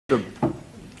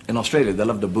In Australia, they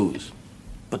love the booze,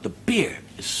 but the beer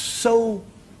is so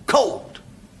cold.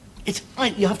 It's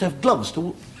you have to have gloves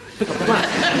to pick up the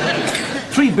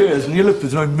glass. 3 beers and you look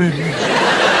at it.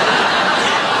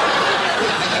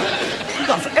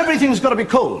 Everything's got to be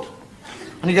cold.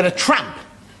 And you get a tramp,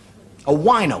 a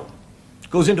wino,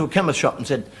 goes into a chemist shop and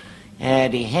said,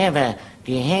 do you have a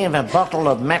bottle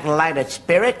of methylated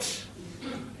spirits?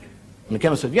 And the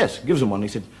chemist said, yes, gives him one. He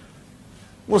said,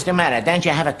 what's the matter? Don't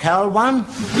you have a cold one?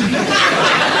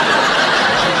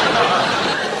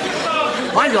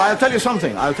 Mind you, I'll tell you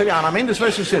something. I'll tell you, and I mean this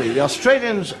very sincerely. The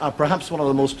Australians are perhaps one of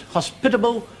the most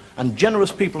hospitable and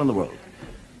generous people in the world.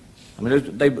 I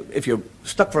mean, if you're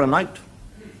stuck for a night,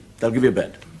 they'll give you a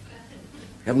bed.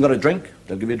 You haven't got a drink,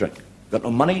 they'll give you a drink. Got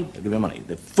no money, they'll give you money.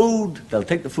 The food, they'll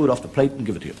take the food off the plate and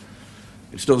give it to you.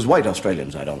 It's those white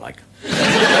Australians I don't like.